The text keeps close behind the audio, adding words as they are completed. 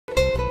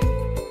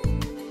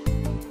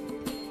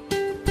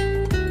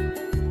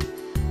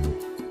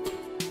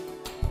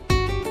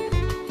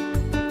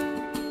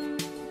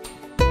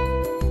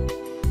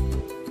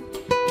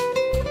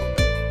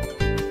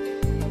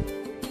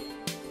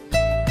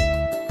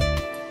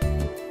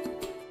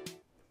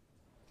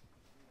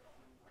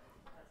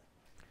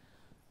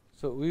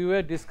So, we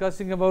were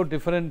discussing about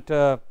different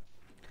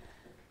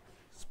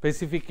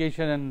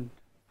specification and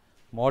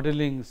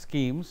modeling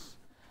schemes,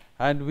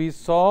 and we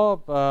saw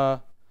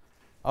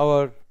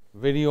our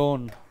very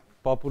own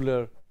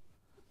popular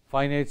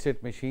finite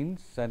state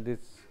machines, and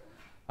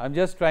I am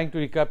just trying to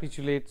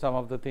recapitulate some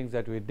of the things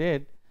that we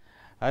did.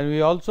 And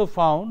we also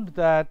found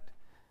that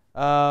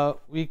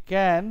we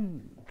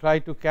can try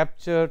to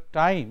capture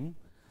time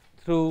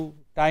through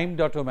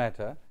timed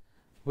automata,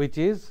 which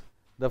is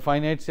the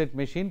finite state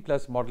machine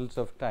plus models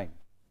of time.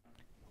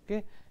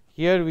 Okay.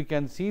 Here we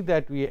can see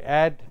that we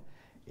add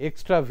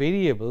extra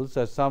variables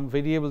or some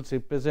variables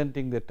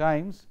representing the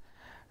times,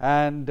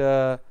 and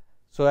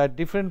so at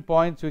different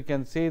points we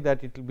can say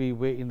that it will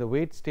be in the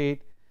wait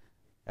state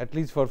at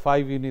least for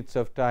 5 units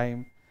of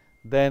time.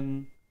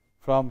 Then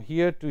from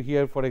here to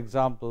here, for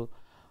example,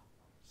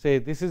 say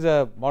this is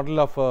a model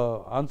of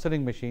a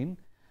answering machine.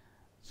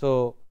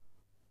 So,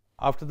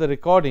 after the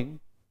recording,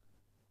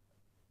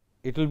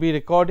 it will be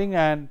recording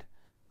and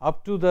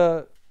up to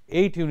the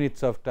 8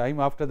 units of time.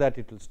 After that,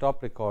 it will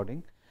stop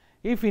recording.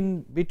 If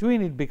in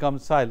between it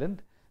becomes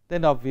silent,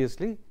 then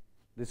obviously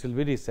this will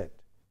be reset.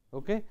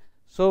 Okay.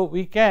 So,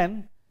 we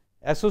can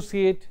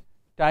associate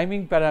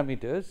timing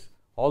parameters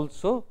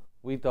also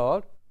with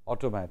our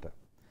automata.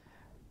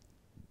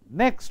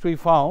 Next, we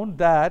found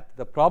that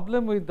the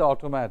problem with the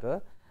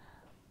automata,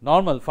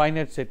 normal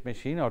finite state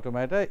machine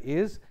automata,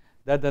 is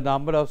that the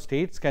number of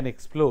states can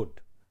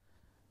explode,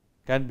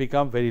 can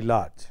become very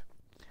large.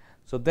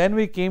 So, then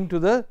we came to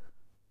the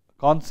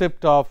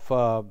concept of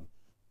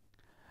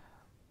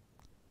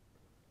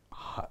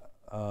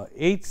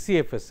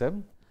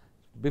HCFSM.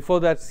 Before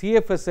that,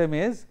 CFSM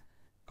is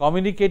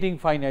communicating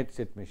finite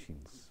state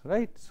machines,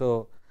 right.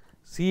 So,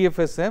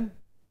 CFSM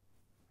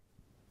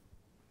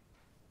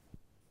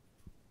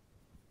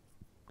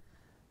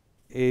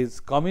is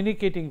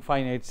communicating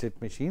finite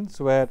state machines,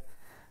 where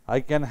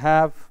I can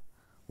have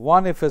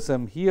one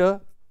FSM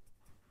here,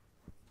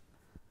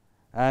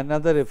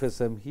 another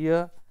FSM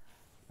here,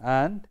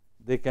 and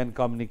they can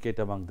communicate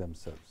among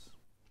themselves.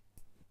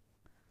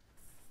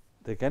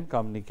 They can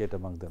communicate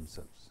among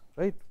themselves,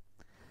 right.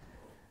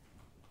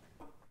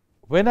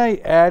 When I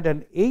add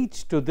an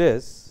H to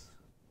this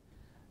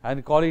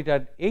and call it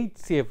an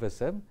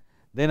HCFSM,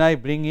 then I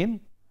bring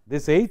in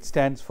this H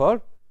stands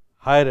for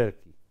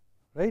hierarchy,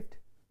 right.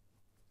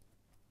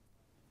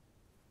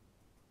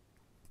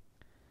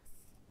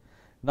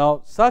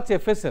 Now, such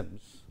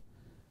FSMs,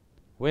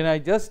 when I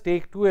just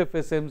take 2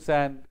 FSMs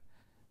and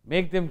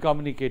make them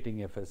communicating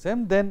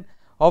FSM, then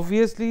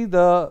obviously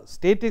the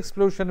state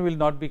explosion will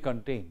not be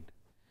contained,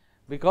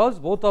 because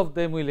both of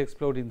them will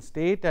explode in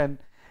state, and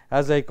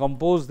as I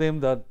compose them,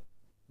 the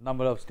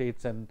number of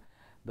states and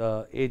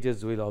the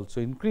ages will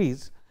also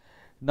increase.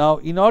 Now,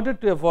 in order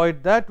to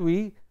avoid that,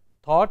 we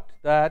thought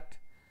that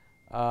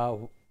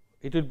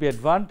it would be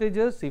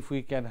advantageous if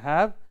we can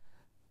have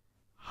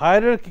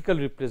hierarchical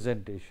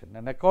representation,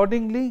 and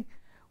accordingly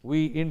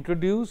we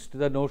introduced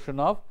the notion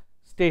of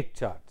state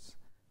charts,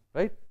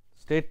 right.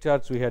 State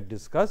charts we had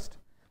discussed.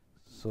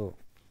 So,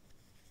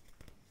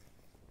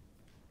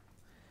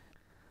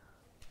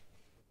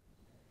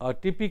 a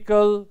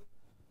typical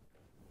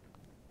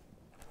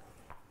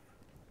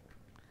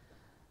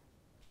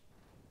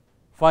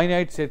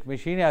finite state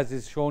machine, as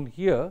is shown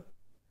here,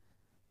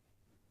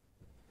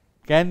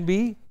 can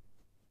be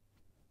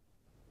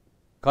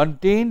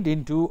contained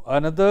into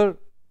another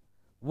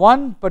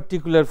one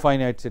particular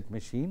finite state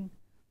machine,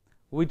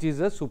 which is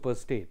a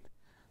superstate.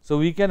 So,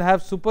 we can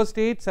have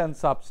superstates and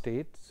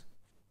substates,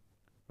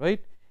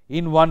 right,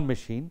 in one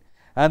machine,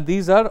 and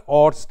these are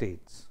OR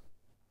states.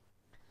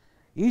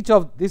 Each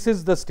of this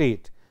is the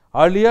state.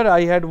 Earlier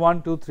I had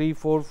 1, 2, 3,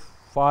 4,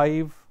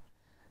 5,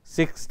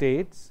 6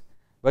 states,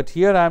 but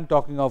here I am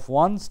talking of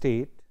one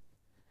state,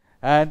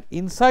 and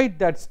inside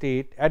that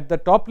state at the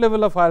top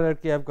level of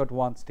hierarchy I have got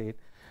one state,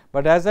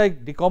 but as I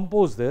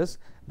decompose this,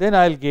 then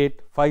I will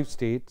get 5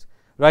 states.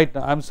 Right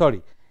now I am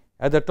sorry,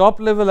 at the top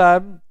level I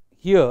am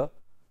here,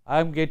 I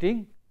am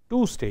getting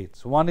 2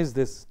 states, one is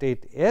this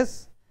state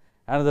S,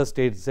 another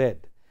state Z.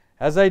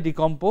 As I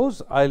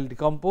decompose, I will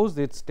decompose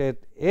this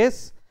state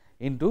S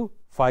into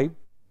 5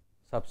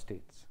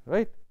 substates,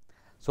 right.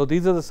 So,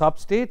 these are the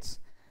substates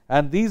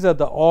and these are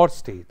the OR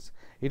states.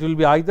 It will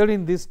be either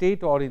in this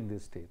state or in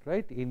this state,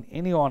 right, in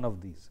any one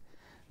of these.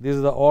 These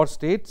are the OR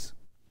states.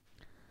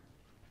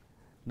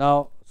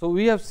 Now, so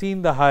we have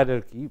seen the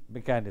hierarchy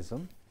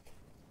mechanism.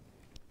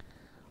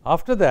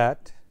 After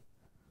that,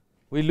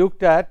 we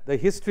looked at the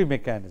history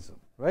mechanism,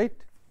 right,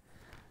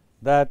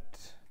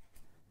 that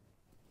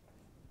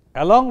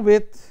along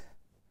with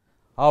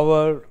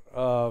our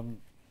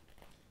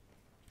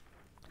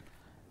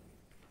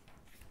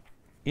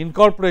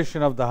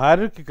incorporation of the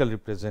hierarchical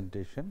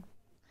representation,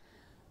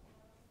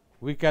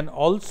 we can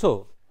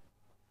also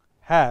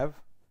have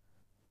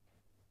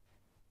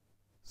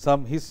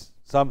some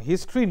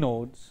history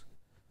nodes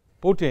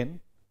put in,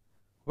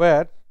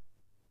 where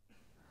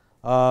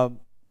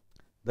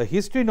the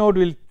history node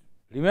will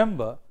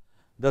remember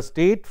the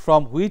state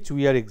from which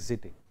we are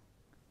exiting,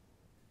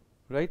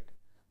 right.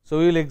 So,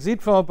 we will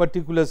exit from a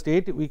particular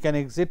state. We can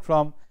exit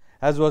from,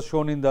 as was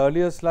shown in the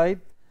earlier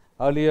slide,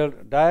 earlier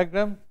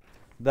diagram,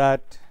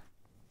 that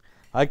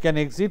I can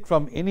exit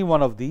from any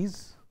one of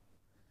these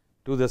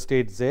to the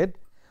state Z,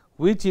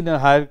 which in a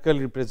hierarchical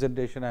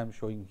representation I am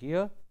showing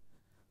here,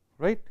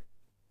 right.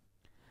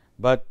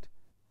 But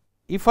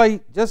if I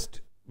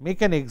just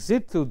make an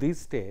exit through this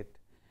state,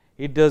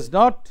 it does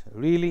not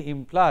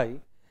really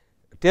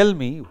tell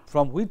me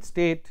from which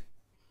state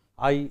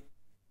I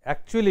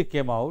actually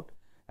came out,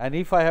 and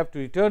if I have to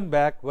return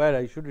back, where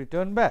I should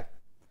return back.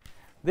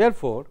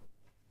 Therefore,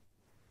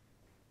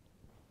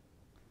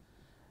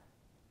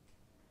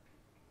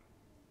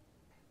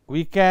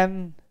 we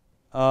can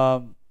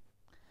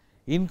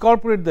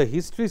incorporate the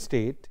history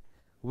state,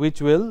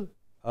 which will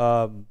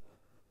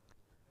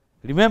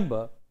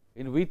remember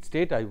in which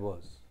state I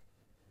was.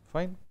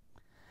 Fine.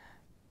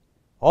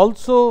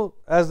 Also,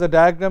 as the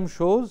diagram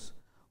shows,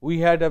 we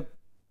had a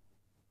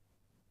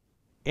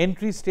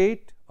entry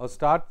state or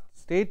start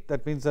state.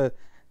 That means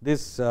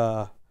this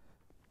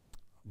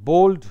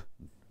bold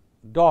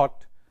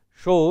dot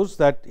shows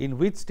that in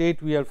which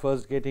state we are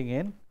first getting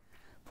in.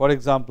 For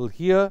example,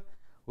 here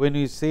when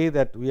we say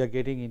that we are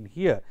getting in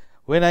here,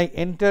 when I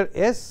enter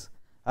S,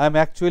 I am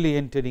actually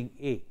entering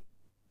A.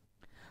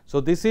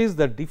 So, this is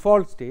the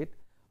default state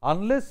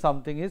unless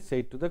something is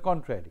said to the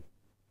contrary.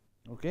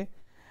 Okay.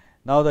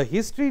 Now, the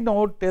history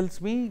node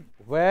tells me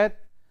where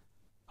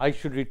I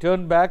should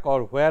return back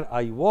or where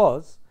I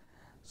was.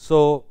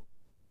 So,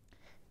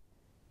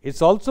 it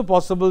is also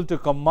possible to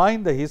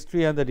combine the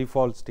history and the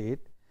default state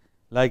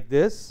like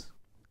this.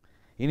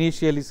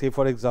 Initially, say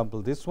for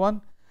example, this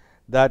one,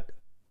 that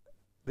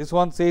this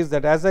one says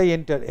that as I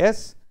enter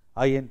S,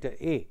 I enter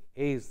A.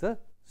 A is the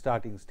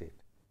starting state.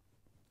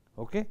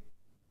 Okay.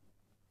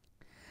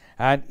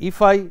 And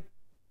if I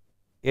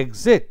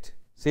exit,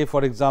 say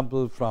for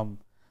example, from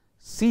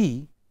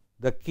C,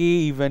 the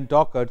K event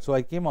occurred. So,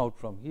 I came out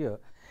from here.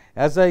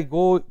 As I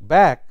go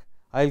back,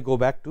 I will go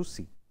back to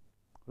C,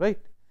 right.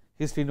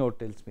 History node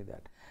tells me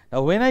that.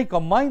 Now, when I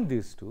combine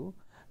these two,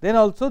 then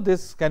also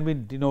this can be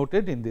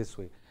denoted in this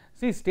way.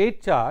 See,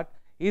 state chart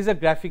is a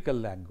graphical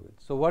language.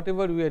 So,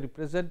 whatever we are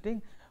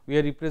representing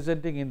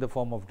in the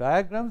form of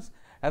diagrams,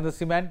 and the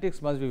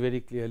semantics must be very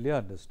clearly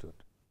understood.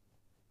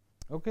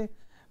 Okay.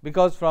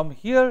 Because from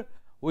here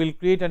we will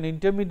create an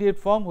intermediate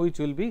form which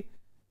will be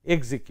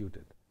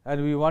executed,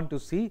 and we want to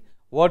see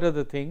what are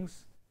the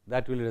things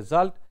that will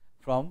result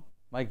from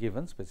my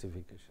given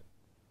specification.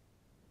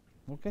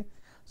 Okay.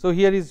 So,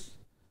 here is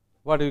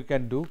what you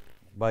can do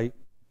by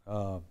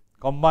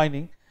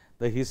combining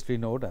the history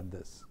node and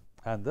this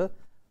and the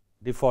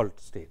default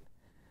state.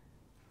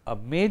 A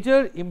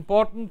major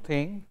important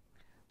thing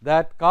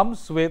that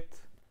comes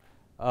with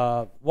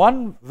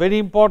one very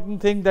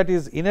important thing that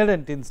is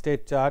inherent in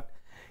state chart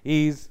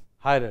is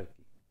hierarchy.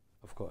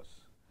 Of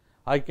course,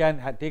 I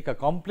can take a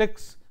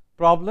complex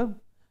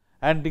problem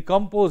and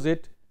decompose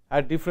it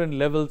at different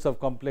levels of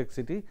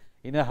complexity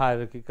in a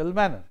hierarchical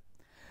manner.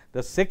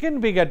 The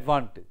second big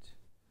advantage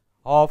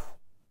of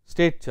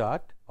state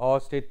chart or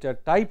state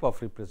chart type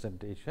of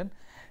representation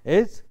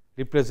is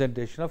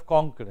representation of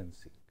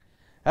concurrency.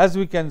 As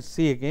we can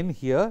see again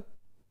here,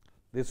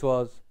 this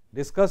was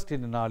discussed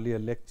in an earlier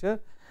lecture,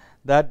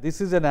 that this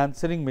is an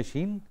answering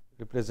machine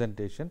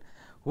representation,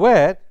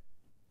 where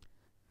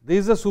there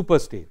is a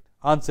superstate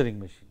answering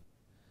machine.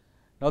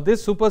 Now,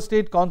 this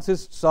superstate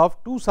consists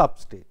of two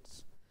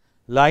substates,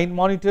 line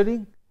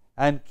monitoring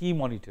and key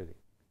monitoring.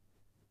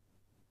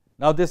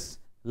 Now, this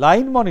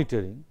line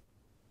monitoring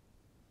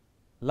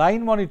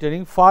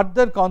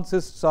further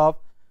consists of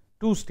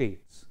two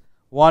states.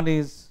 One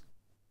is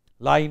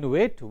line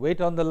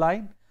wait on the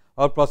line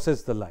or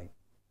process the line,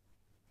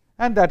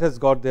 and that has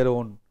got their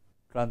own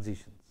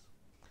transitions.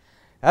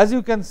 As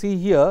you can see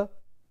here,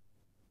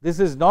 this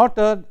is not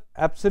an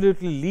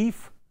absolutely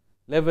leaf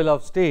level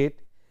of state.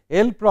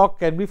 LPROC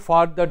can be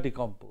further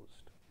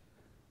decomposed,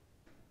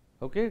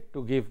 okay,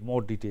 to give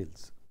more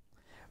details.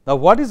 Now,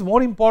 what is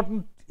more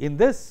important in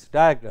this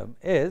diagram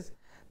is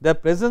the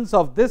presence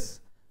of this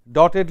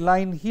dotted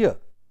line here,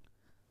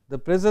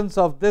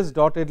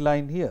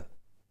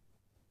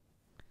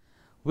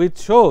 which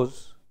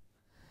shows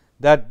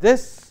that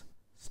this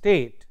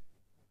state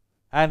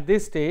and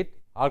this state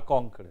are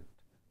concurrent.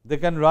 They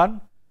can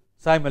run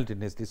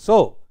simultaneously.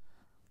 So,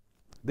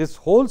 this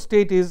whole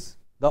state is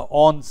the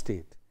on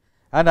state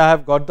and I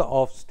have got the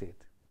off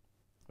state,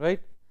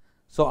 right.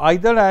 So,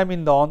 either I am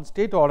in the on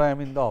state or I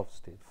am in the off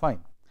state,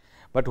 fine.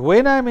 But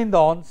when I am in the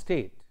on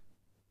state,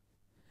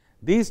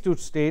 these two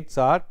states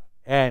are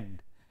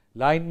and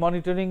line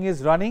monitoring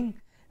is running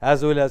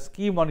as well as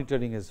key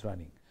monitoring is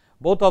running.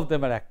 Both of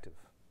them are active,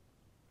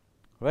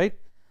 right.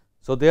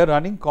 So, they are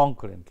running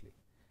concurrently,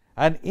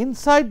 and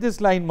inside this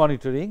line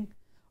monitoring,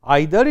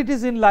 either it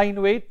is in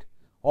line wait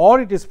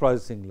or it is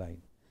processing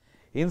line.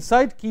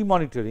 Inside key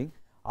monitoring,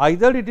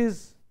 either it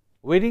is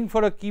waiting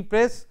for a key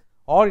press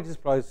or it is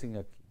processing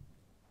a key.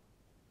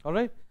 All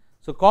right.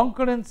 So,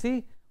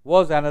 concurrency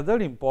was another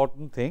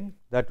important thing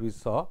that we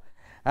saw,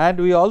 and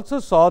we also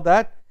saw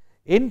that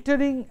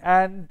entering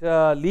and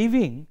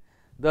leaving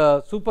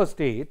the super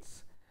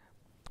states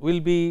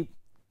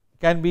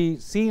can be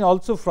seen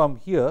also from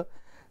here,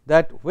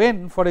 that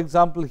when, for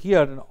example,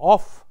 here an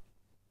off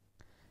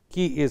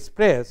key is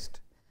pressed,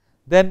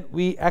 then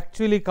we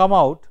actually come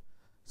out.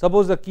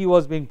 Suppose the key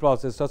was being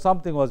processed or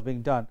something was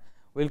being done,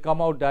 we will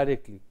come out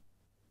directly,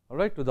 all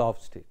right, to the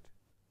off state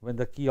when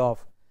the key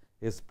off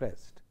is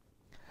pressed.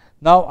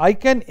 Now, I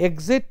can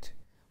exit.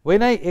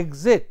 When I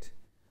exit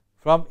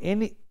from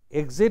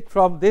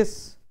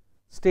this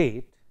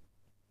state,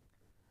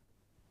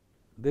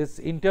 this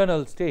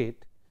internal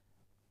state,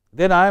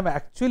 then I am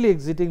actually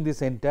exiting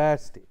this entire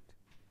state.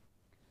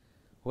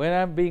 When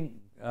I am being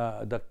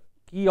the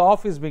key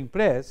off is being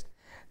pressed,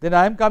 then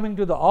I am coming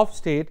to the off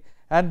state,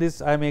 and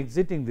this I am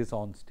exiting this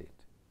on state,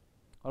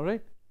 all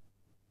right.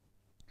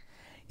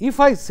 If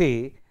I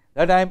say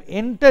that I am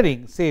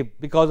entering, say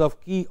because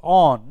of key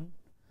on,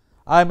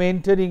 I am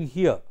entering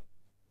here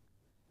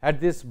at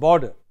this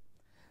border,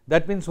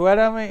 that means where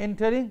am I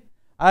entering?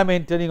 I am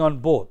entering on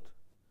both.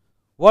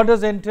 What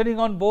does entering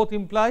on both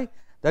imply?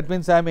 That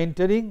means I am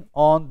entering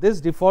on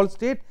this default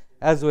state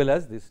as well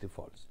as this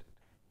default state.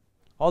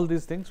 All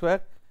these things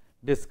were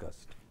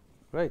discussed,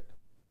 right.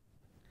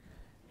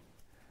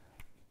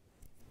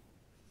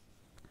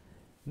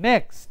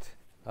 Next,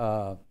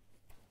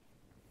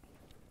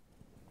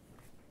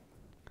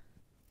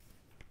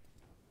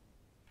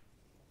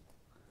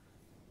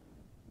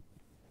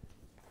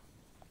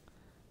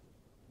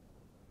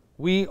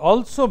 we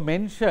also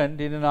mentioned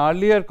in an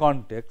earlier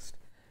context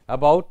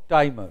about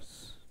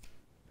timers.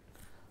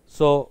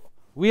 So,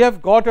 we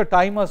have got a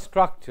timer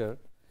structure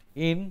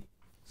in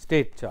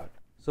state chart.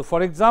 So,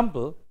 for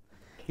example,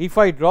 if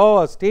I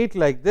draw a state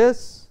like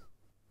this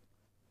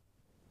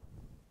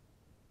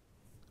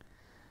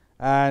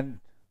and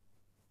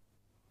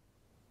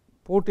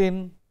put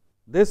in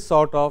this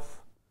sort of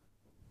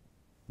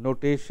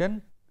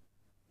notation,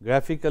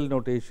 graphical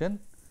notation,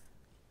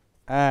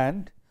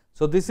 and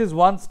so this is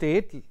one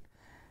state,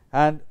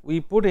 and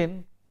we put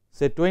in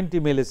say 20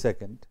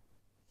 millisecond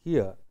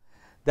here,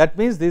 that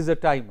means this is a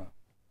timer.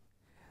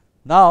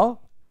 Now,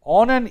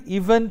 on an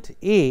event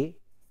A,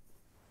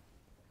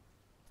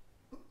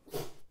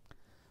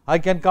 I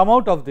can come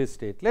out of this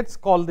state. Let us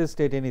call this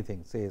state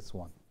anything, say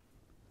S1.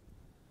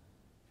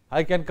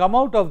 I can come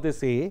out of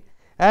this A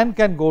and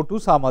can go to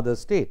some other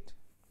state.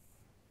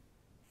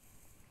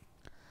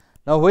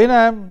 Now, when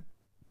I am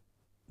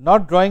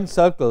not drawing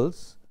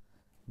circles,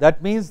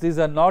 that means these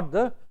are not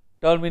the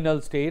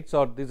terminal states,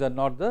 or these are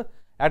not the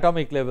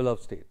atomic level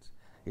of states.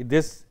 If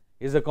this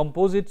is a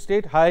composite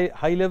state,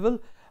 high level,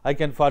 I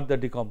can further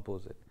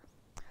decompose it.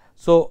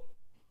 So,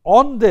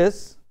 on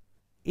this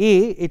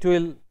A, it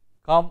will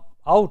come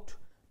out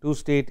to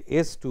state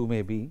S2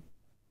 maybe,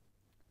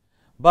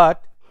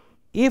 but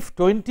if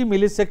 20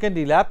 millisecond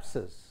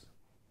elapses,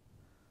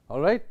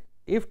 all right,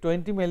 if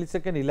 20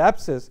 millisecond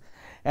elapses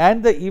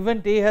and the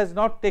event A has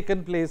not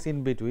taken place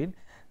in between,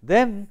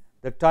 then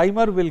the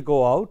timer will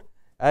go out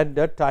and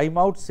the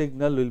timeout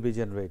signal will be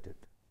generated.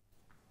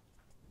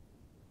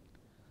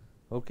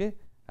 Okay.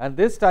 And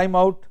this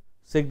timeout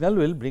signal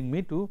will bring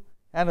me to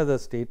another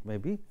state,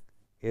 maybe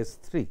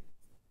S3.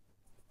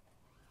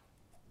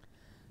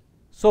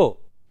 So,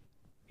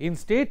 in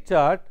state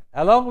chart,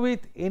 along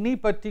with any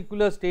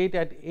particular state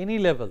at any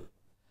level,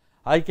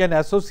 I can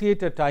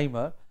associate a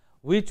timer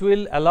which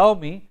will allow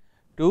me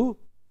to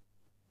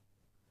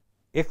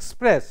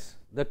express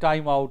the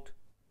timeout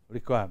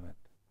requirement.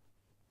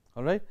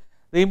 All right.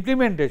 The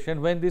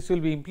implementation, when this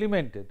will be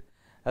implemented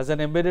as an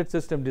embedded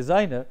system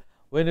designer,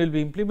 when you will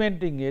be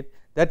implementing it,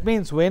 that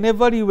means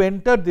whenever you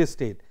enter this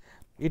state,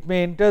 it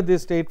may enter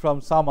this state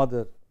from some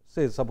other,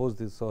 say suppose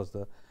this was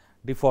the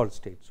default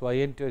state. So, I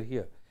enter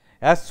here.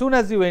 As soon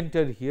as you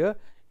enter here,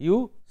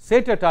 you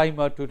set a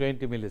timer to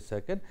 20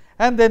 millisecond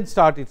and then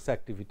start its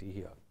activity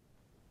here.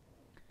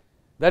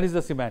 That is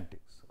the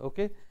semantics.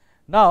 Okay.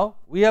 Now,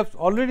 we have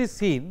already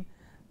seen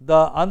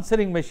the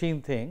answering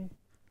machine thing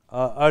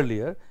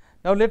earlier.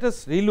 Now, let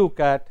us relook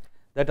at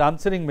that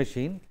answering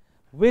machine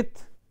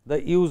with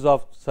the use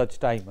of such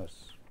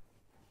timers.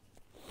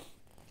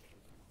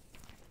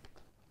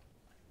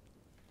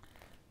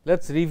 Let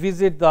us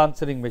revisit the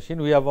answering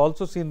machine. We have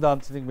also seen the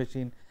answering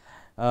machine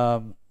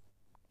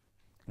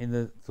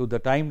through the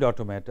timed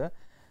automata.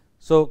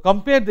 So,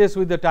 compare this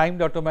with the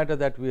timed automata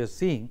that we are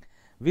seeing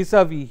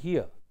vis-a-vis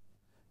here.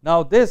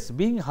 Now, this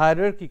being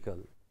hierarchical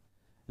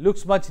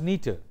looks much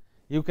neater.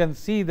 You can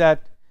see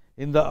that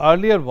in the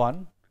earlier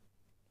one,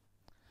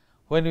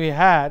 when we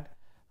had,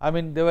 I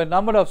mean, there were a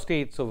number of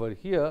states over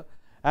here,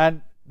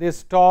 and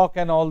this talk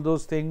and all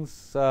those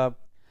things,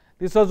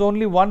 this was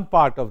only one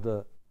part of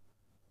the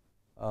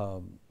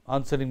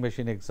answering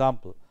machine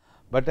example.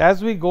 But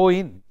as we go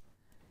in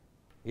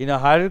a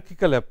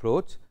hierarchical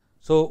approach,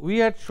 so we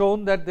had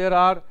shown that there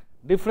are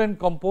different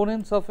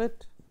components of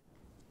it.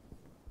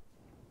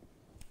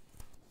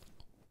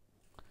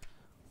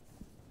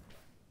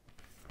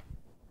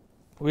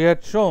 We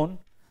had shown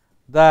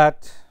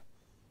that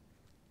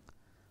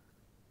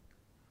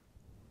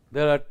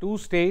there are two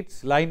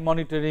states, line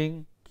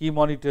monitoring, key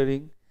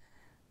monitoring,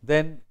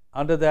 then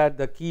under that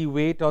the key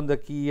wait on the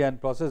key and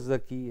process the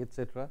key,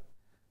 etc.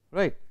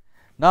 Right.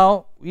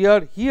 Now, we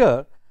are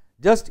here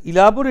just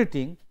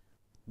elaborating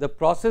the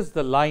process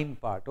the line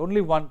part,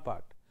 only one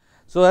part.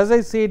 So, as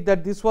I said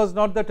that this was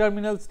not the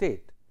terminal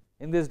state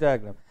in this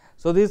diagram.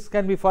 So, this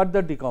can be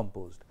further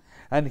decomposed,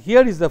 and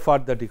here is the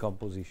further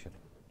decomposition.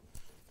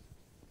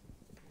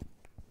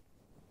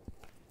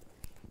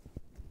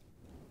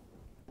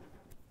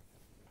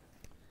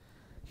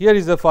 Here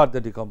is the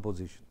further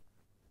decomposition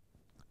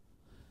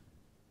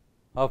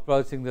of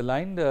processing the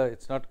line. It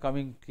is not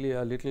coming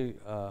clear, a little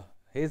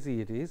hazy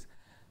it is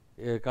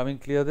coming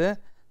clear there.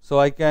 So,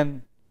 I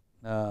can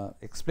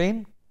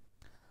explain.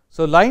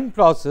 So, line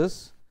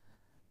process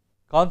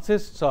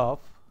consists of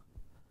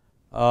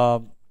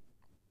a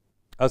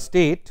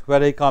state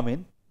where I come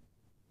in.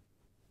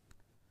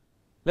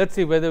 Let us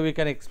see whether we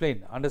can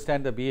explain,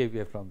 understand the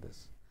behavior from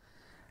this.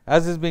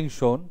 As is being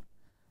shown,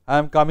 I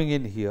am coming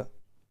in here.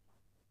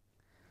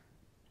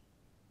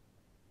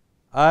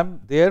 I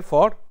am there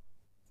for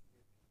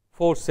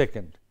 4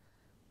 seconds.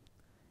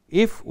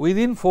 If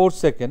within 4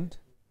 seconds,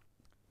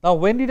 now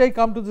when did I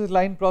come to this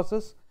line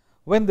process?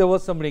 When there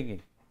was some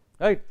ringing,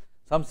 right?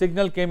 Some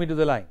signal came into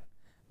the line,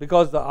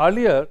 because the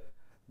earlier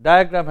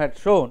diagram had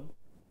shown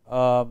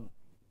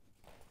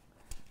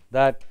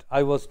that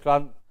I was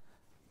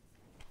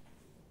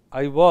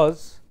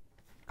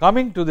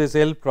coming to this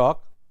L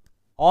proc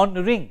on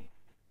ring.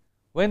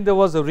 When there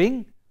was a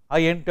ring,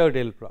 I entered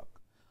L proc.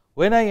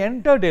 When I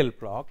entered L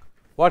proc,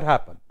 what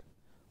happened?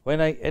 When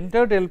I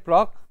entered L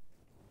proc,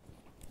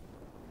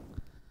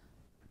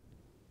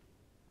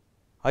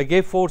 I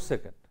gave 4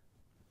 seconds.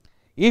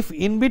 If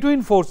in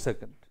between 4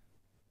 seconds,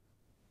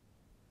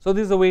 so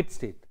this is a wait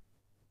state,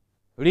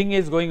 ring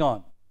is going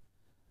on.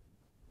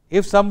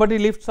 If somebody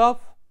lifts off,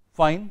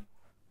 fine,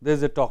 there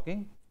is a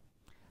talking,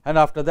 and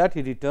after that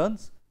he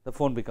returns, the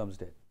phone becomes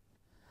dead.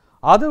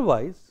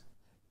 Otherwise,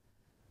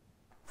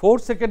 4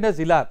 seconds has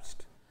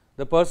elapsed,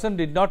 the person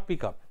did not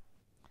pick up.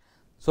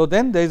 So,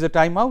 then there is a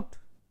timeout,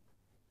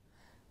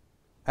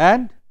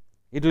 and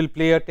it will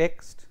play a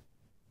text,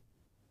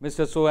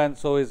 Mr. So and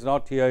so is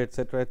not here,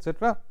 etc.,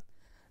 etc.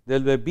 There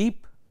will be a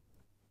beep,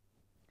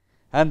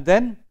 and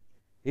then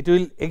it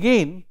will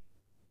again,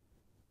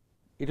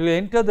 it will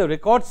enter the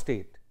record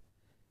state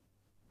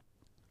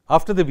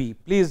after the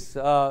beep. Please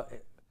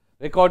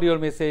record your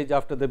message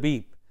after the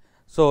beep.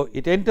 So,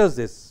 it enters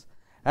this,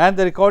 and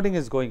the recording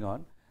is going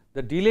on.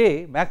 The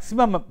delay,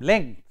 maximum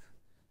length,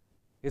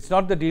 it is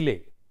not the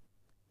delay,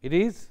 it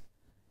is,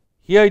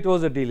 here it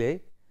was a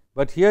delay,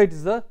 but here it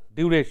is the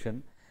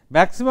duration.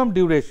 Maximum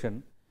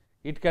duration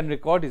it can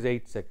record is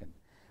 8 seconds.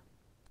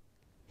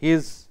 He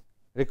is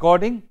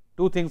recording,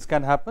 two things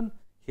can happen,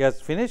 he has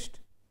finished,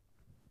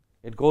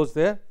 it goes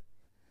there,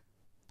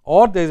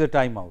 or there is a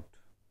timeout.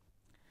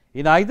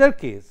 In either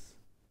case,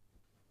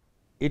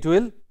 it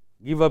will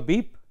give a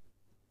beep.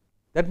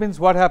 That means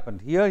what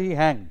happened? Here he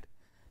hanged,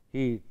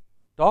 he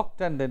talked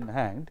and then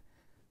hanged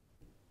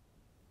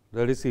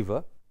the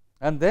receiver,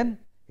 and then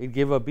it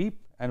gave a beep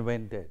and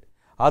went dead.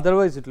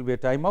 Otherwise, it will be a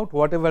timeout,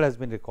 whatever has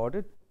been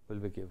recorded will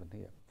be given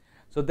here.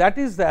 So, that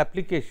is the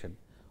application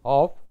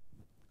of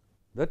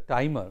the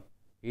timer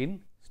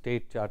in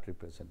state chart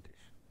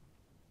representation.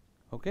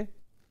 Okay.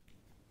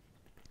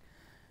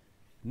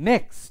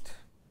 Next,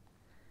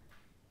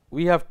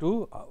 we have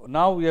to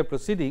now we are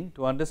proceeding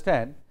to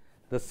understand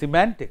the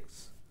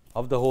semantics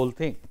of the whole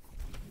thing.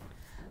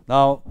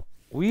 Now,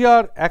 we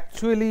are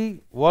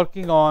actually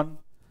working on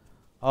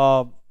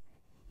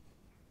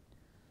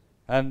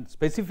and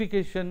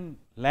specification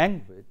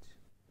language.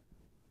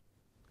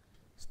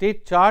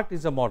 State chart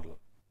is a model,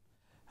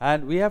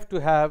 and we have to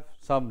have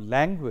some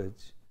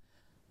language,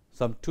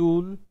 some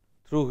tool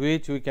through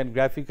which we can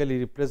graphically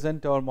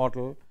represent our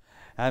model,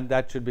 and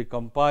that should be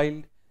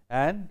compiled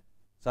and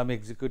some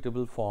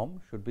executable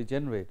form should be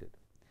generated.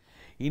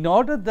 In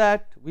order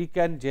that we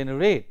can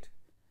generate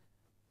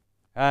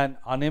an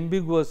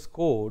unambiguous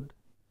code,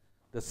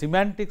 the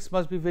semantics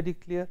must be very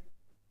clear.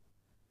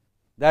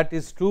 That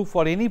is true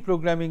for any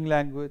programming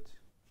language.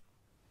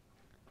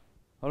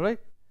 All right.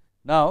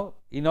 Now,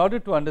 in order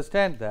to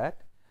understand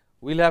that,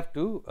 we will have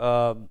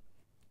to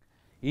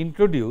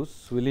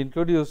introduce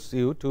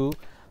you to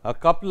a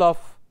couple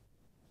of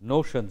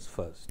notions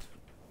first.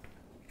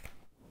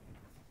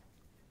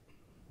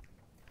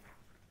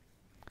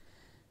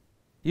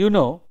 You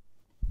know,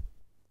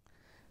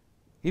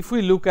 if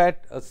we look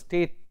at a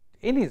state,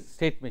 any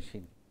state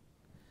machine,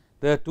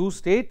 there are two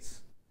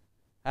states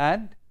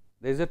and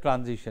there is a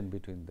transition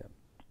between them.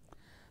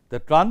 The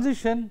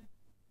transition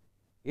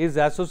is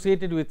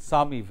associated with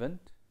some event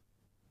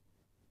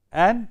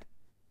and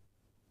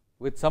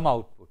with some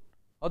output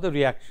or the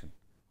reaction.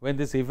 When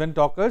this event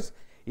occurs,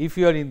 if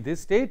you are in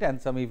this state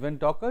and some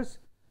event occurs,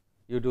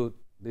 you do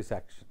this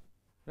action,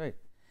 right.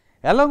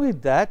 Along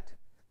with that,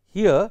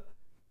 here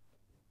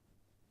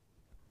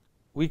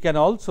we can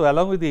also,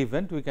 along with the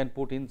event, we can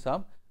put in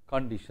some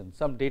conditions,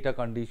 some data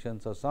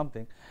conditions or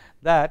something,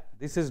 that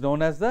this is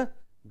known as the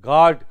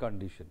guard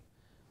condition.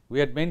 We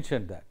had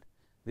mentioned that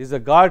This is a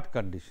guard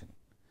condition,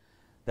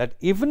 that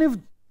even if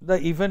the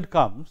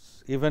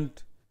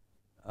event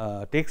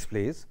takes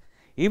place,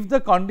 if the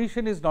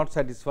condition is not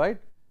satisfied,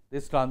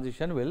 this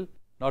transition will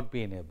not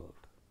be enabled.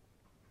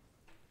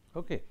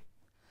 Okay.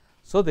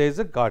 So, there is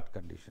a guard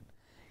condition.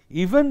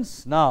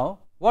 Events now,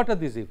 what are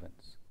these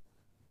events?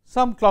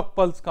 Some clock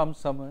pulse comes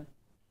somewhere,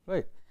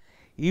 right.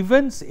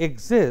 Events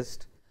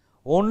exist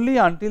only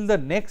until the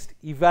next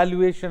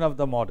evaluation of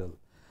the model.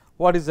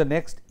 What is the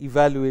next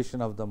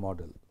evaluation of the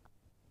model?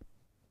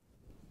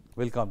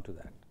 We will come to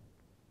that.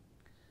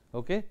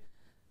 Okay.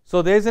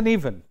 So, there is an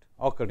event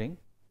occurring,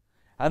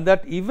 and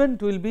that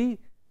event will be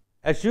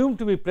assumed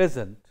to be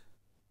present.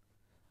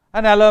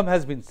 An alarm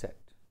has been set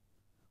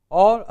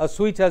or a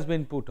switch has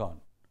been put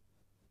on,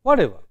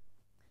 whatever.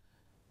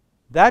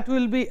 That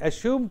will be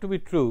assumed to be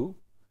true,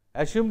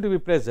 assumed to be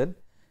present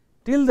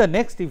till the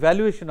next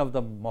evaluation of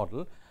the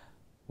model.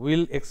 We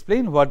will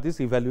explain what this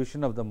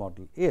evaluation of the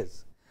model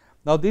is.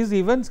 Now, these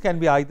events can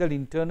be either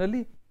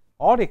internally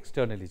or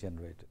externally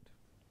generated.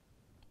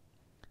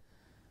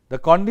 The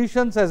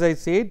conditions, as I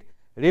said,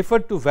 refer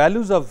to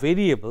values of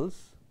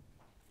variables.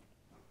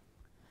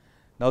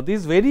 Now,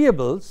 these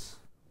variables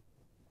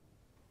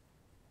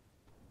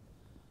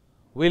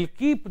will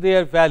keep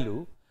their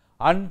value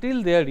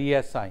until they are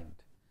reassigned.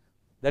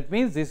 That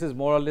means, this is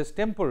more or less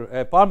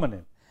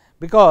permanent,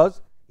 because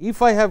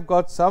if I have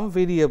got some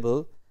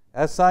variable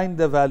assigned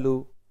the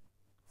value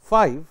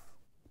 5,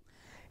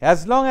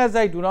 as long as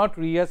I do not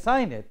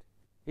reassign it,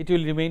 it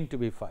will remain to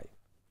be 5.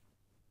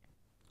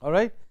 All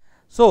right.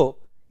 So,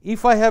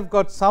 if I have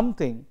got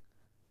something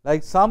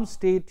like some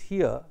state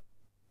here,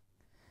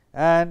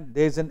 and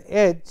there is an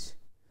edge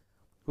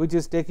which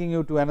is taking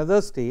you to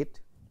another state,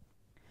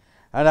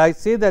 and I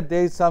say that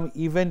there is some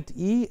event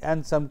E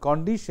and some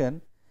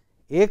condition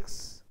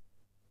x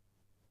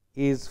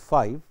is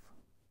 5,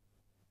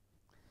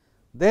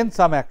 then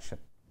some action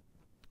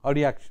or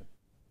reaction.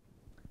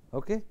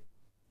 Okay.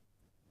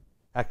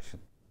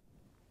 Action.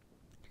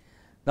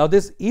 Now,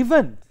 this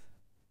event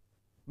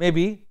may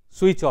be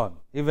switch on,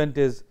 event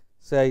is,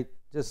 say,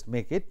 just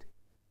make it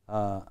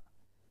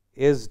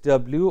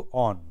SW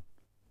on,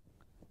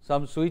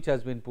 some switch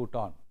has been put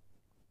on.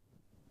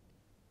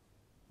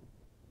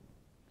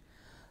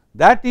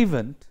 That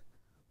event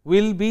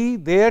will be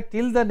there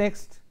till the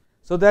next.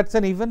 So, that is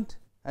an event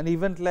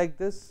like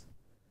this.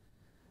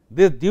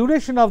 The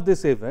duration of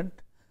this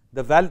event,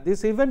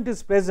 this event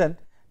is present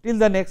till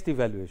the next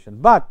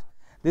evaluation, but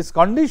this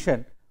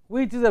condition,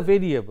 which is a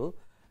variable,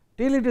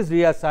 till it is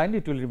reassigned,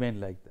 it will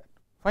remain like that.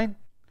 Fine.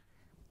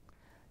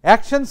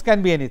 Actions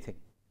can be anything.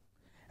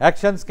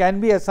 Actions can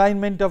be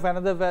assignment of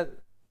another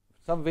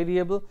some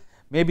variable,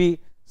 maybe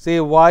say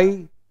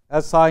y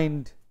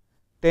assigned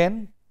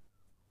 10,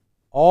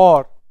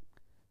 or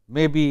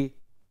maybe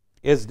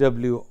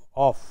SW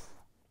off.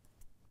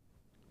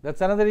 That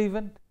is another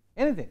event,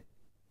 anything,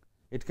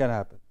 it can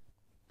happen.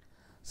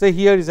 Say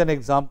here is an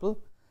example,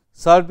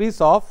 service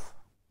off,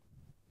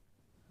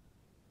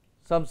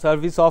 some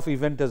service off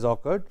event has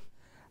occurred,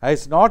 it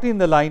is not in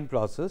the line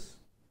process,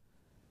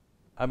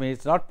 I mean it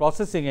is not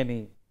processing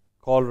any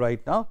call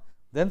right now,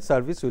 then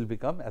service will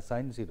become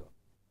assigned 0.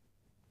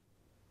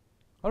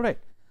 All right.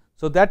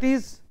 So, that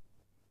is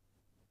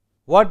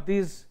what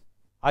these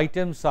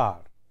items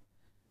are,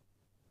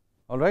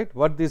 all right,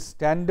 what these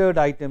standard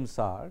items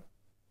are,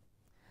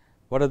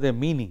 what are their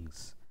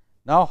meanings.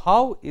 Now,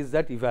 how is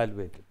that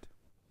evaluated?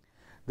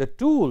 The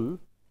tool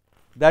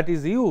that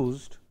is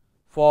used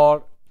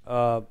for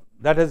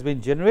that has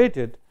been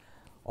generated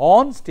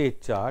on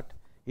state chart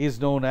is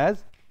known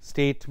as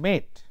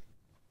Statemate.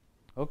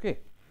 Okay.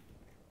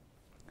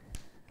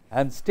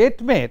 And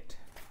Statemate,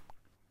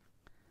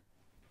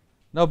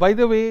 now by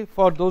the way,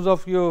 for those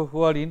of you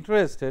who are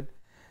interested,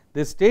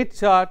 the state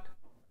chart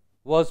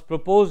was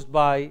proposed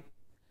by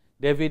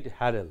David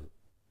Harrell.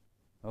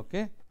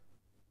 Okay.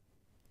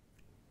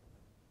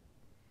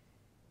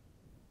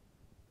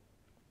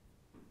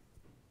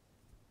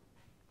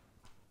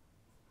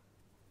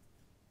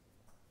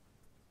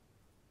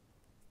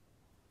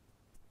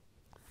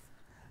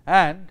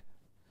 And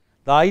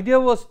the idea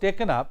was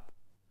taken up,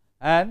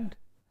 and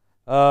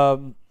a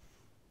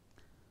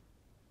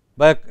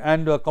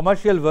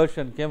commercial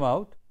version came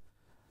out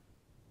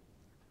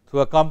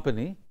through a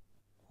company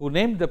who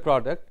named the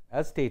product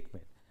as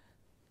Statemate.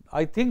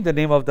 I think the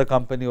name of the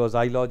company was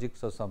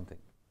iLogix or something.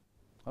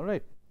 All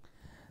right,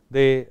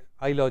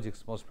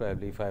 iLogix most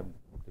probably,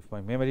 if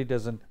my memory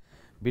doesn't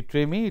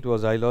betray me, it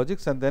was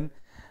iLogix, and then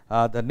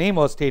the name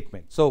was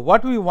Statemate. So,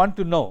 what we want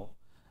to know,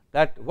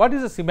 that what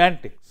is the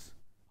semantics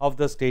of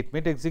the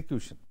statement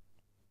execution.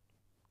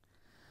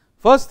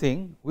 First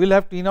thing, we will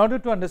have to, in order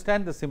to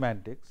understand the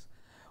semantics,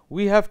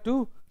 we have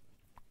to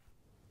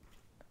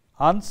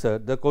answer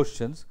the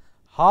questions,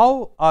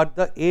 how are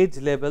the edge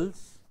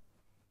levels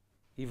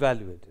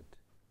evaluated.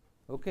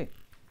 Okay.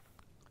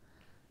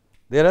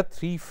 There are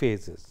 3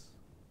 phases.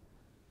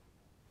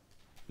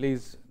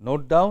 Please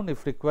note down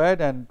if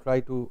required and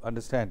try to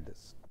understand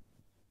this.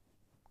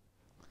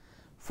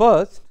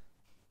 First,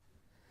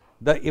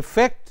 the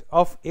effect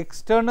of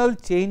external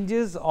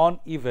changes on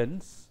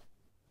events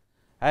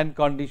and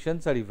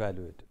conditions are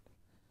evaluated.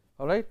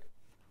 All right.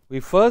 We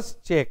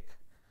first check,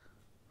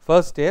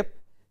 first step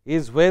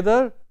is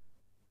whether,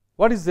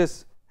 what is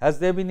this, has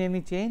there been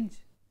any change?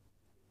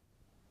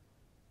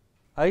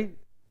 I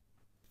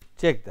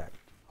check that.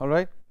 All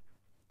right.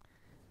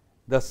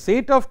 The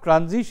set of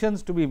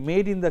transitions to be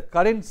made in the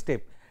current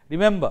step.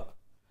 Remember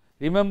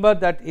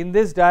that in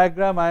this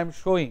diagram I am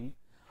showing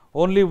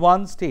only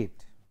one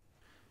state.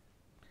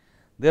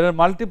 There are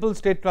multiple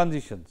state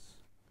transitions,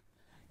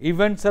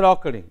 events are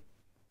occurring.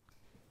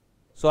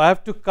 So, I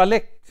have to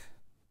collect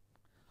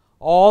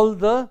all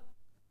the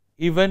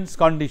events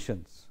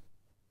conditions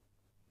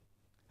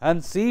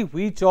and see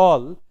which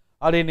all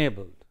are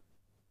enabled.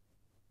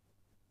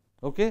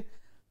 Okay?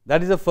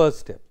 That is the first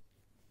step.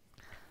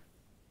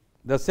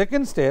 The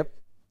second step,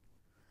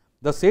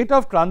 the set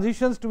of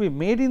transitions to be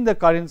made in the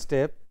current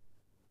step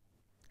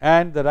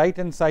and the right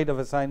hand side of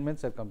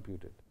assignments are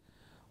computed.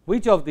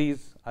 Which of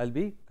these I will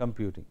be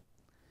computing?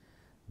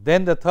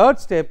 Then the third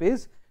step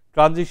is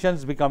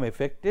transitions become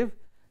effective.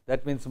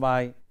 That means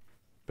my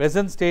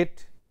present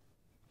state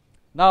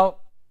now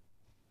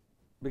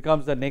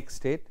becomes the next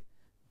state.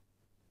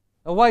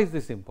 Now, why is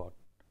this important?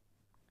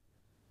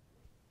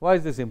 Why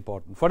is this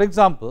important? For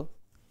example,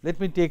 let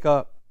me take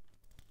an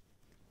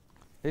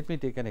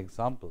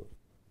example,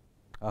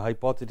 a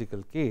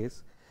hypothetical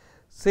case.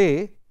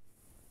 Say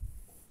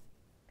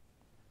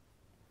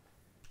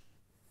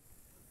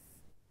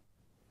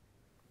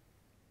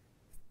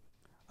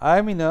I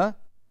am in a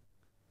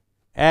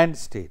AND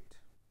state.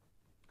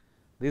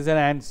 This is an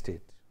AND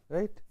state,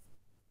 right?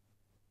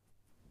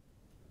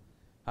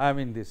 I am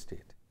in this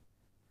state,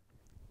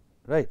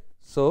 right?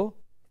 So,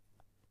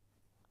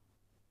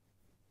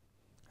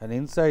 and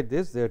inside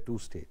this there are two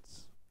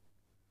states.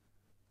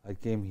 I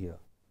came here,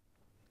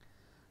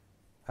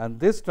 and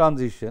this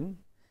transition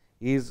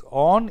is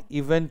on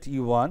event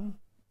E1,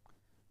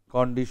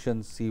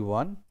 condition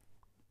C1,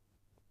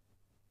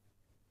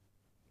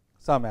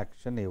 some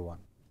action A1.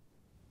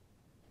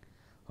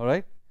 All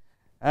right,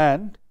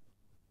 and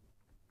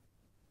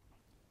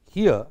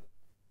here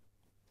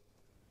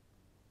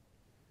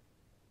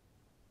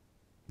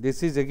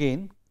this is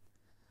again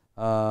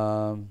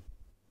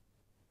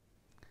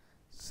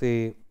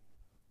say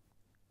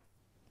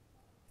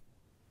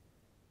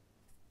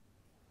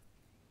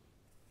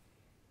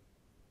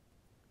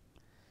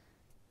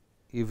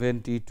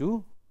event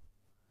E2,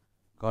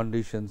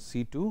 condition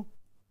C2,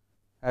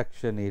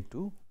 action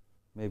A2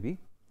 maybe,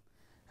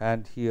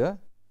 and here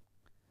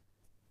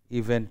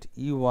event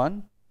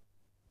E1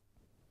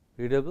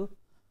 readable,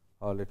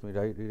 or let me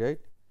rewrite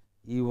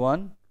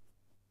E1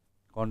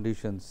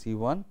 condition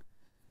C1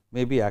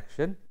 may be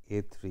action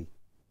A3.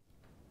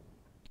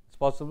 It's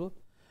possible.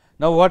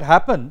 Now, what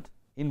happened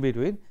in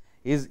between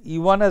is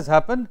E1 has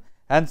happened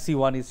and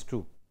C1 is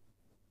true.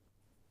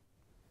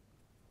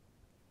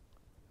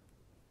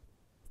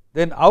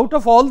 Then out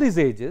of all these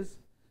edges,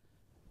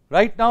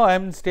 right now I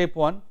am in step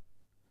 1,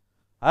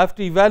 I have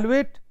to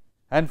evaluate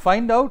and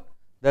find out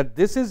that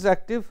this is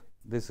active,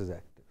 this is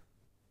active,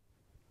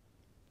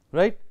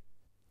 right.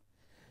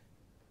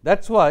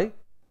 That is why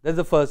that is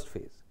the first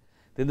phase.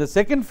 Then the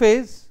second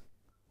phase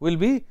will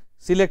be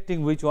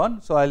selecting which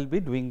one. So, I will be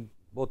doing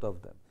both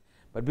of them,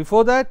 but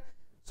before that,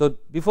 so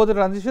before the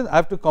transition I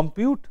have to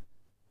compute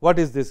what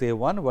is this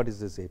A1, what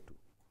is this A2,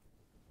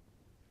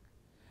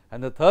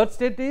 and the third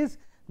state is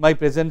my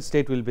present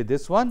state will be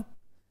this one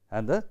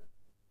and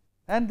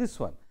this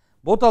one.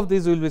 Both of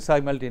these will be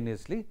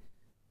simultaneously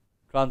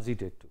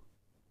transited to.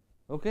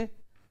 Okay.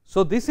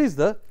 So, this is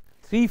the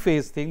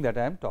 3-phase thing that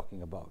I am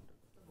talking about.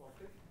 What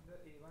if the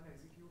A1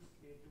 executes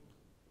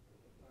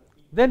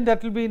A2? Then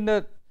that will be in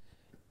the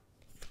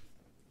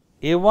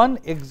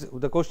A1.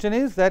 The question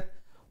is that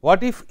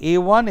what if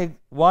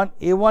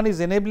A1 is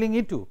enabling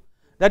E2?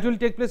 That will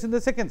take place in the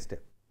second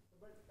step.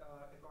 But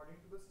according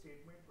to the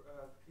statement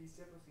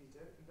 3-step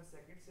procedure, in the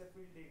second step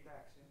we will take the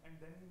action and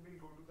then we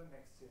will go to the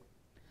next step.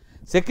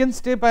 Second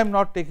step I am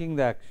not taking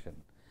the action.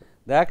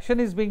 The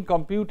action is being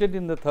computed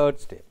in the third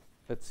step.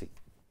 Let us see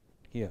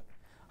here.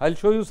 I will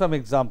show you some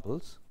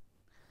examples.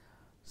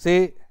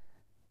 Say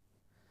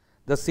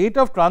the set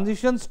of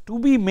transitions to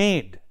be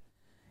made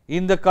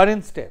in the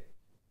current step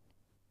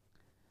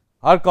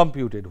are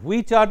computed.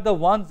 Which are the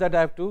ones that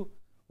I have to,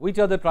 which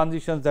are the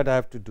transitions that I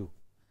have to do?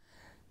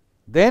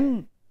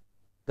 Then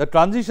the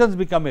transitions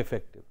become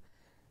effective.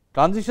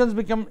 Transitions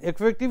become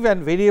effective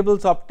and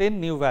variables obtain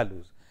new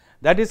values.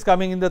 That is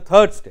coming in the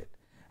third state,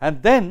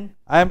 and then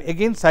I am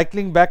again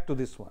cycling back to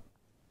this one.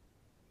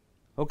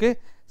 Okay.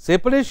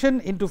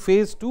 Separation into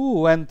phase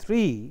 2 and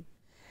 3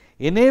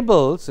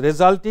 enables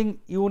resulting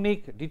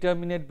unique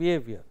determinate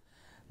behavior.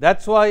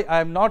 That is why I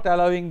am not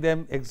allowing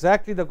them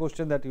exactly the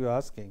question that you are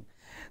asking,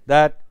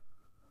 that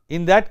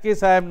in that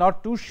case I am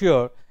not too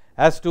sure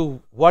as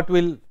to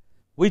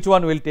which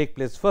one will take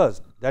place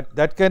first.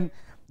 That can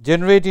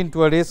generate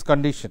into a race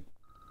condition,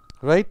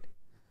 right.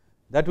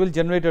 That will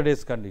generate a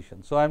race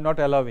condition. So, I am not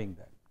allowing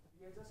that.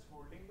 We are just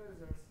holding the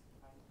results.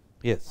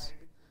 Yes,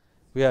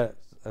 we are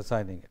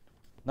assigning it.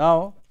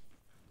 Now,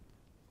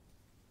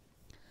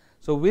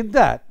 so with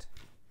that,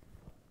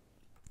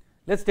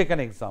 let us take an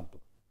example.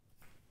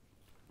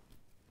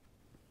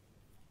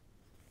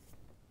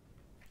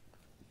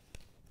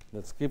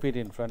 Let us keep it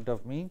in front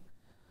of me.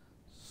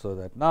 So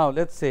that now,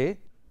 let us say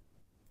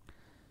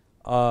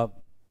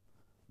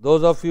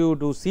those of you who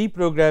do C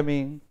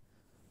programming,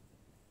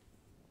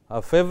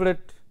 a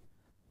favorite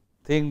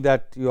thing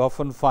that you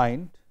often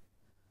find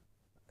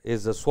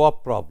is a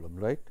swap problem,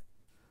 right,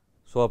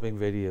 swapping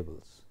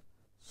variables.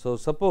 So,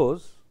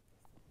 suppose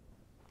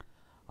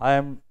I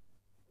am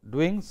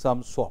doing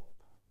some swap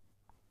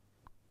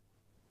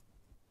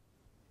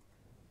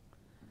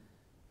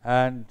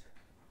and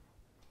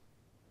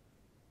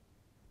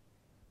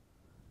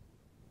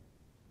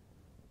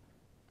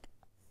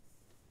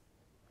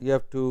you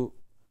have to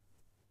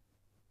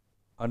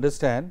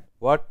understand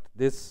what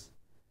this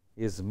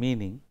is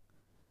meaning.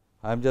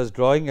 I am just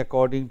drawing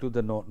according to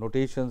the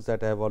notations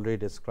that I have already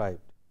described.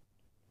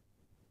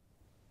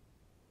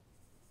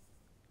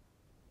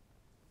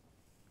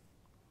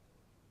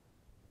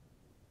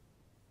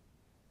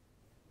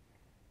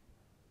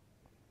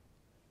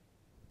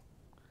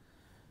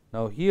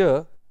 Now,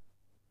 here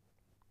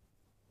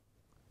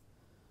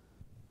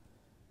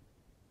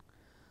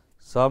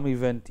some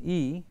event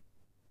E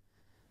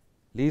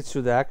leads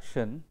to the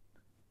action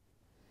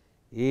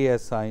A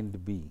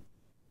assigned B,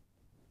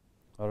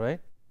 all right,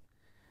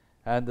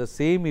 and the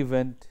same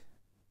event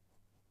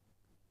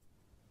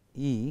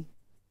E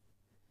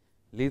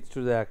leads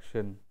to the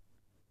action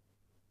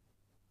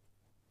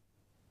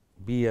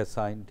B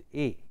assigned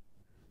A,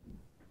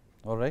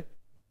 all right.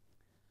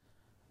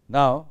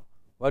 Now,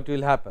 what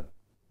will happen?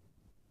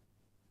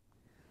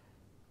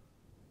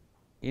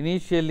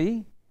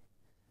 Initially,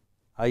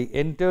 I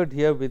entered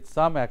here with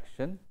some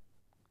action,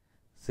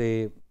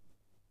 say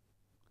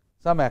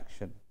some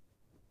action,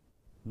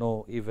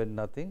 no even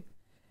nothing,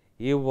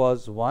 A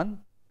was 1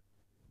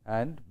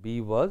 and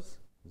B was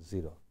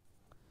 0.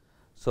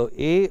 So,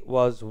 A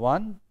was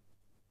 1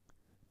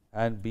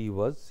 and B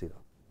was 0,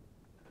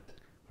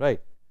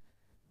 right.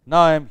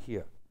 Now, I am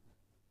here.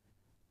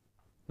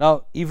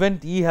 Now,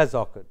 event E has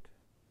occurred.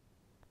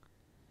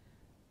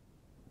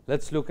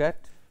 Let us look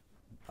at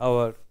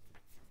our.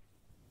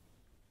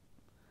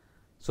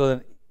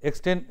 So,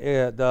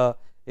 the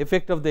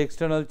effect of the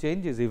external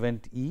change is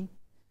event E.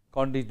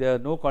 There are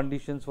no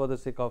conditions for the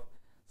sake of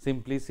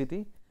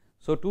simplicity.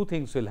 So, two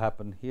things will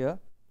happen here.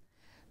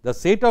 The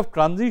set of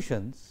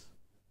transitions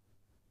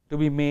to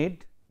be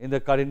made in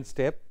the current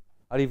step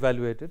are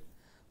evaluated.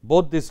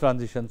 Both these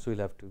transitions will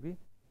have to be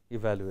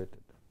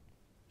evaluated.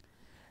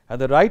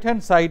 And the right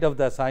hand side of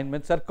the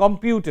assignments are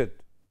computed.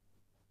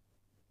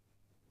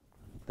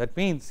 That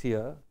means,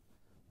 here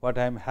what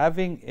I am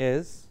having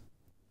is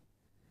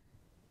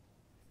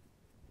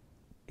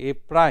A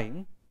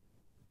prime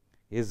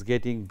is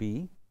getting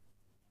B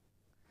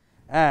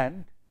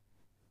and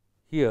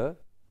here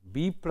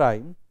B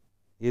prime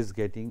is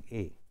getting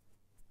A,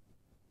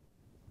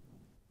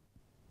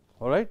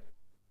 all right,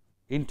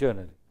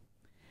 internally.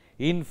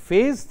 In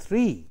phase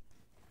 3,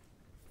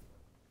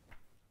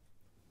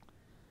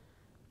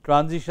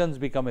 transitions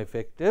become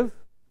effective,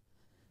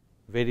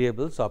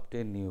 variables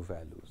obtain new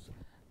values.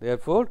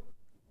 Therefore,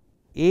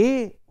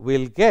 A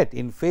will get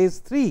in phase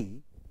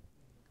 3,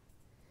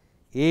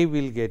 A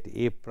will get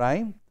A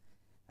prime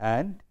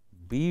and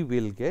B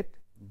will get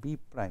B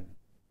prime.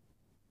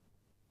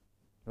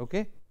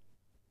 Okay.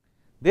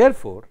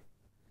 Therefore,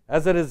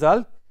 as a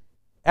result,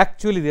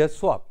 actually they are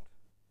swapped,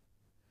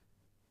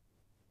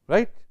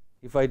 right.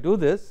 If I do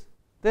this,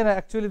 then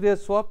actually they are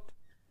swapped,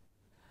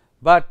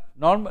 but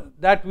normal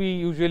that we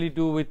usually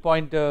do with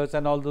pointers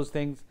and all those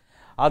things.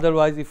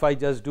 Otherwise, if I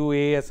just do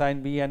A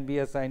assigned B and B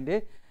assigned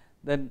A,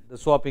 then the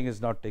swapping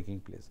is not taking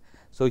place.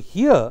 So,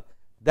 here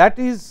that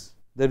is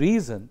the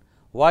reason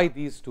why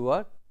these two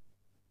are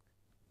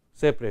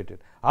separated.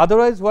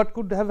 Otherwise, what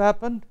could have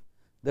happened?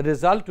 The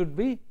result would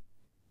be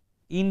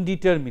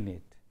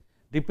indeterminate,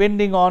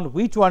 depending on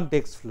which one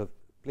takes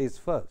place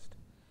first,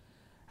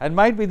 and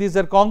might be these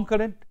are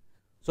concurrent.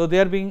 So, they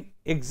are being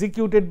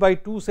executed by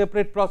two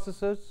separate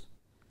processors,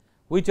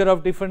 which are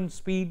of different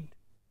speed.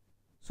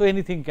 So,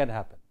 anything can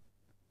happen,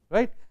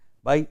 right.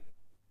 By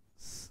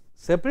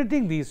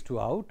separating these two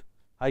out,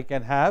 I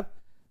can have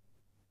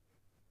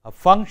a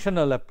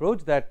functional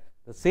approach that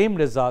the same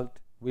result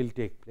will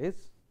take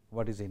place,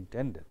 what is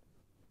intended.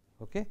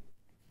 Okay.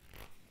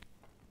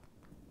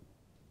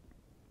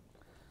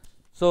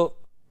 So,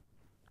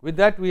 with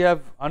that we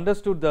have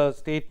understood the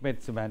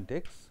statement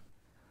semantics.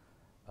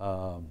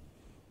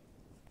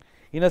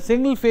 In a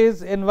single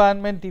phase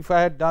environment, if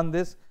I had done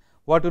this,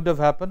 what would have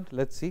happened?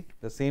 Let us see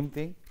the same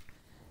thing.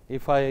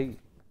 If I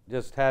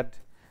just had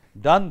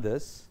done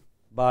this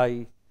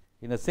by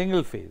in a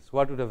single phase,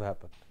 what would have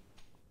happened?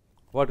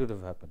 What would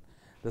have happened?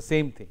 The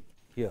same thing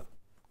here,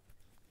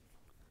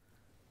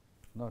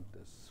 not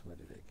this, where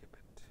did I keep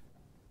it?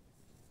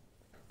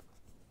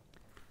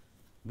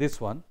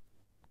 This one,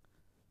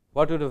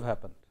 what would have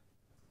happened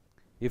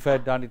if I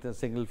had done it in a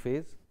single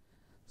phase?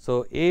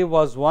 So, A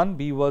was 1,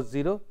 B was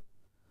 0.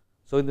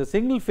 So, in the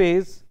single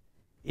phase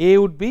A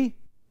would be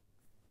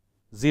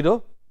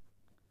 0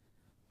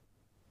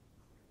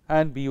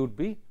 and B would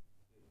be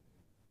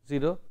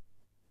 0,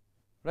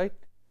 right,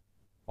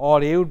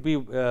 or A would be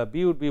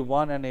B would be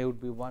 1 and A would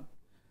be 1,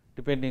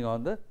 depending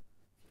on the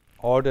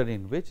order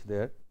in which they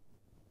are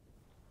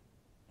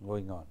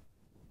going on.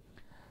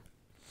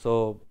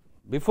 So,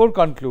 before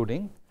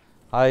concluding,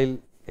 I will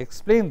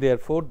explain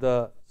therefore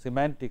the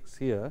semantics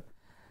here.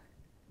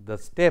 The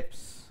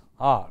steps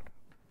are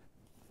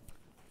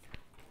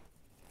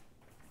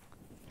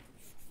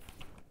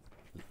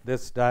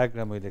this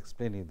diagram will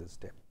explain you the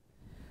step,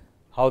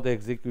 how the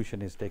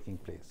execution is taking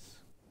place.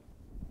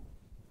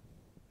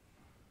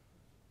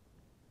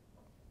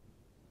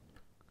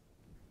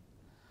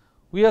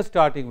 We are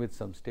starting with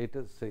some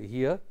status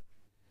here.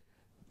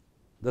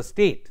 The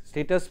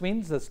status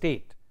means the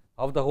state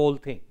of the whole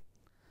thing.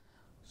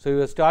 So,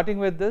 we are starting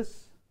with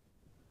this.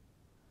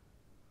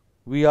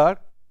 We are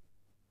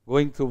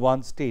going through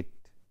one step.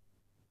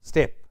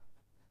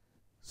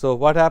 So,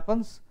 what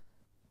happens?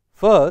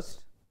 First,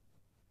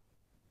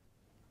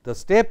 the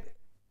step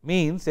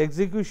means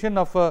execution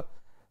of a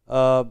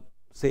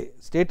say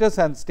status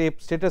and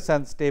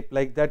step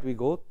like that we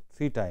go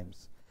 3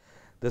 times.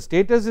 The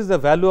status is the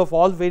value of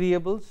all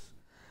variables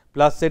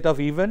plus set of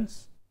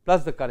events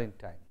plus the current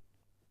time.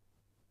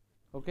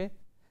 Okay.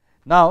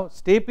 Now,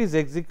 step is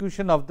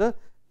execution of the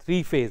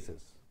 3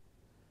 phases,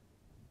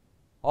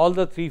 all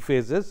the 3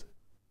 phases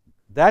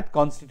that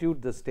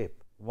constitute the step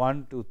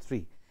 1, 2,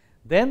 3.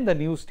 Then the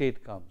new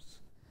state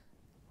comes.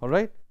 All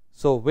right.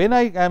 So, when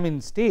I am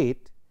in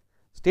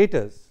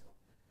status,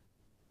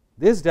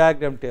 this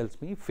diagram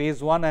tells me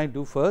phase 1 I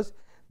do first,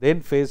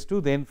 then phase 2,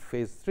 then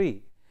phase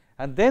 3,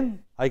 and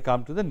then I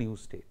come to the new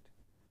state.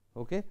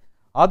 Okay.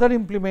 Other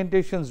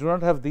implementations do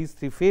not have these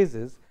 3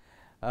 phases,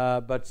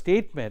 but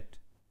Statemate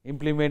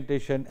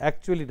implementation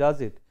actually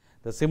does it.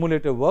 The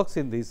simulator works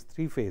in these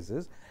 3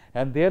 phases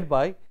and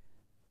thereby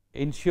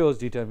ensures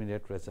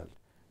determinate result,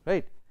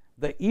 right.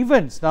 The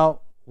events,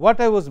 now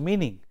what I was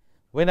meaning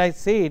when I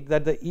said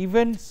that the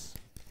events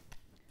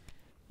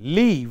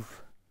leave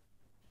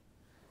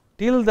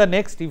till the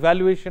next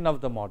evaluation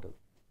of the model.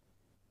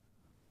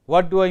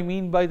 What do I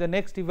mean by the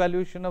next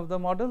evaluation of the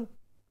model?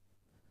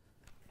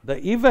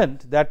 The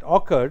event that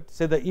occurred,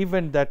 say the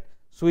event that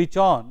switch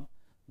on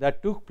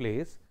that took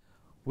place,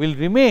 will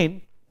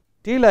remain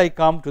till I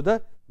come to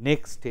the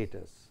next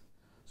status.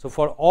 So,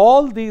 for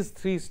all these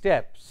 3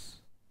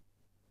 steps,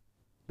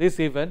 this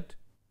event,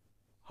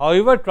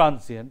 however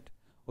transient,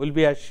 will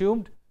be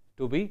assumed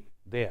to be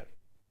there.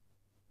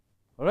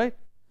 All right.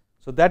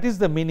 So, that is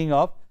the meaning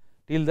of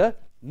till the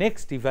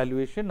next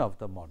evaluation of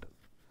the model.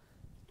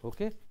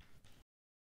 Okay.